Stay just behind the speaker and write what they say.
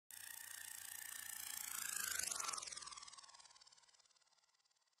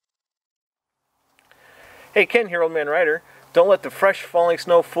Hey, Ken here, Old Man Rider. Don't let the fresh falling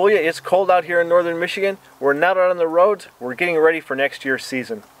snow fool you. It's cold out here in northern Michigan. We're not out on the roads. We're getting ready for next year's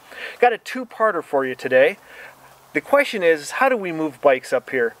season. Got a two-parter for you today. The question is, how do we move bikes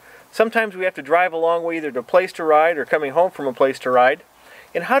up here? Sometimes we have to drive a long way either to a place to ride or coming home from a place to ride.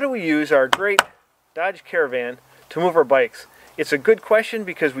 And how do we use our great Dodge Caravan to move our bikes? It's a good question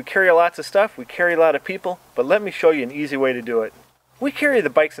because we carry lots of stuff, we carry a lot of people, but let me show you an easy way to do it. We carry the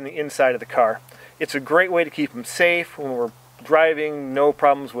bikes on the inside of the car. It's a great way to keep them safe when we're driving, no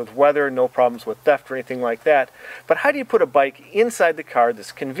problems with weather, no problems with theft or anything like that. But how do you put a bike inside the car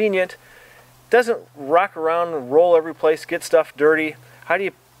that's convenient, doesn't rock around and roll every place, get stuff dirty? How do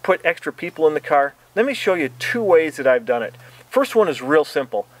you put extra people in the car? Let me show you two ways that I've done it. First one is real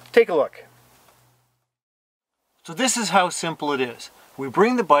simple. Take a look. So this is how simple it is. We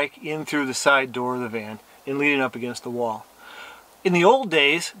bring the bike in through the side door of the van and lean it up against the wall. In the old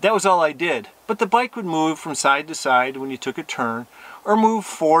days, that was all I did, but the bike would move from side to side when you took a turn, or move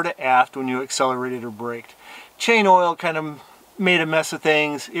fore to aft when you accelerated or braked. Chain oil kind of made a mess of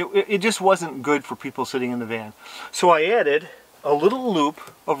things. It just wasn't good for people sitting in the van. So I added a little loop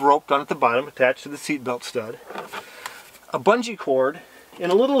of rope down at the bottom attached to the seatbelt stud, a bungee cord,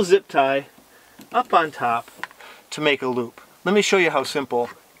 and a little zip tie up on top to make a loop. Let me show you how simple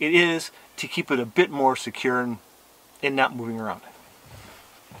it is to keep it a bit more secure and not moving around.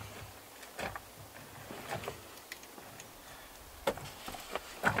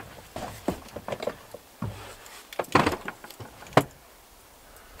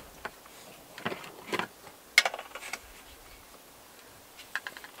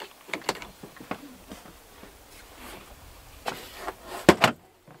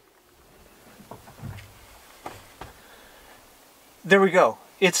 There we go.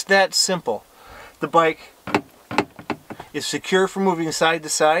 It's that simple. The bike is secure for moving side to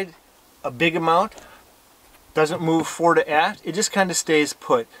side, a big amount, doesn't move fore to aft, it just kind of stays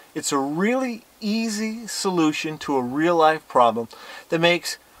put. It's a really easy solution to a real life problem that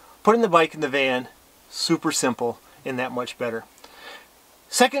makes putting the bike in the van super simple and that much better.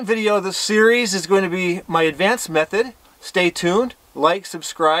 Second video of this series is going to be my advanced method. Stay tuned, like,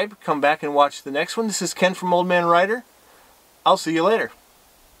 subscribe, come back and watch the next one. This is Ken from Old Man Rider. I'll see you later.